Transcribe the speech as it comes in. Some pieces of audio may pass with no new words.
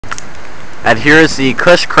And here's the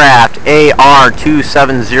Cushcraft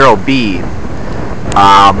AR270B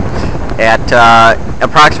at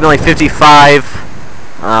approximately 55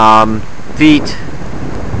 feet.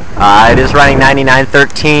 It is running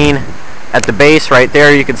 9913. At the base right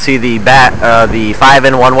there you can see the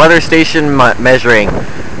 5-in-1 weather station measuring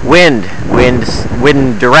wind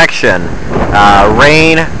direction,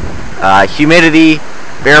 rain, humidity,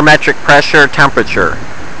 barometric pressure, temperature.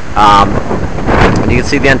 You can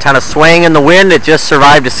see the antenna swaying in the wind. It just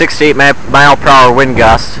survived a 6 to 8 mile per hour wind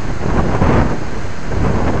gust.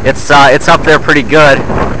 It's up there pretty good.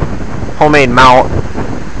 Homemade mount.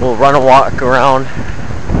 We'll run a walk around.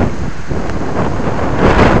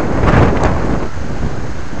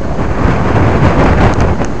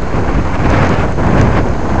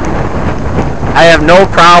 I have no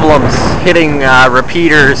problems hitting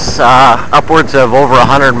repeaters upwards of over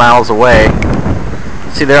 100 miles away.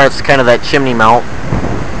 See there, it's kind of that chimney mount.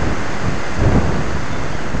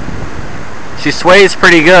 She sways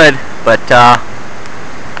pretty good, but